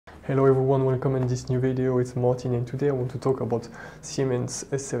Hello everyone, welcome in this new video. It's Martin and today I want to talk about Siemens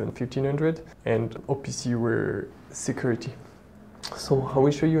S7-1500 and OPCUA security. So I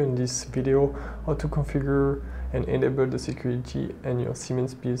will show you in this video how to configure and enable the security in your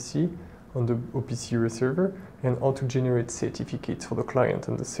Siemens PLC on the OPCUA server and how to generate certificates for the client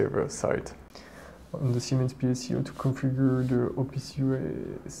on the server side. On the Siemens PLC, how to configure the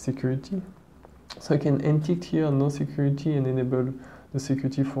OPCUA security. So I can untick here no security and enable the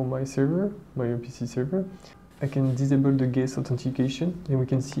security for my server, my OPC server. I can disable the guest authentication, and we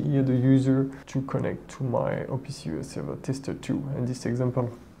can see here the user to connect to my OPCUA server tester 2 in this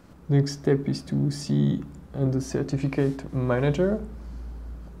example. Next step is to see in the certificate manager.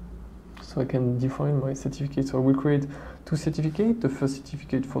 So I can define my certificate. So I will create two certificates. The first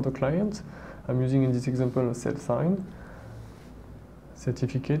certificate for the client. I'm using in this example a self-sign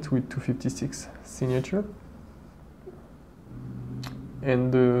certificate with 256 signature.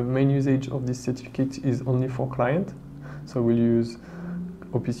 And the main usage of this certificate is only for client. So I will use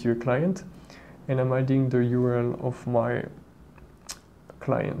OPCUA client. And I'm adding the URL of my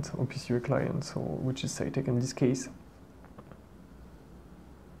client, OPCUA client, so which is Citect in this case.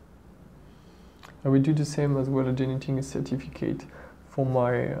 I will do the same as well, generating a certificate for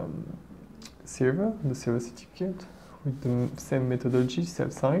my server, the server certificate, with the same methodology,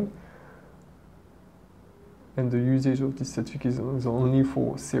 self-sign. And the usage of this certificate is only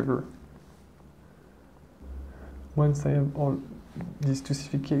for server. Once I have all these two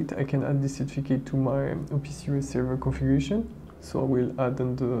certificates, I can add this certificate to my OPCUA server configuration. So I will add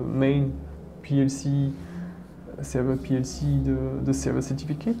on the main PLC, server PLC, the server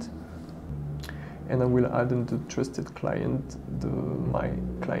certificate. And I will add on the trusted client, my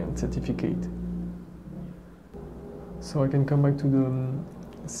client certificate. So I can come back to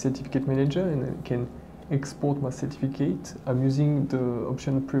the certificate manager and I can export my certificate. I'm using the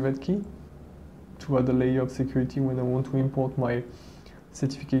option private key to add a layer of security when I want to import my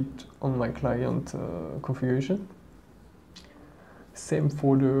certificate on my client configuration. Same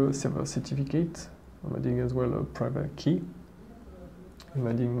for the server certificate. I'm adding as well a private key. I'm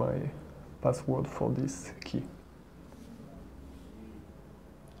adding my password for this key.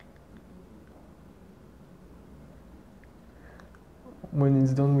 When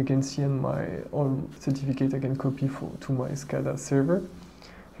it's done, we can see on my all certificate I can copy to my SCADA server.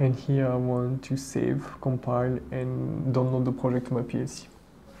 And here I want to save, compile, and download the project to my PLC.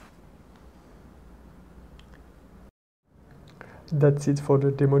 That's it for the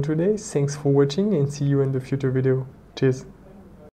demo today. Thanks for watching and see you in the future video. Cheers!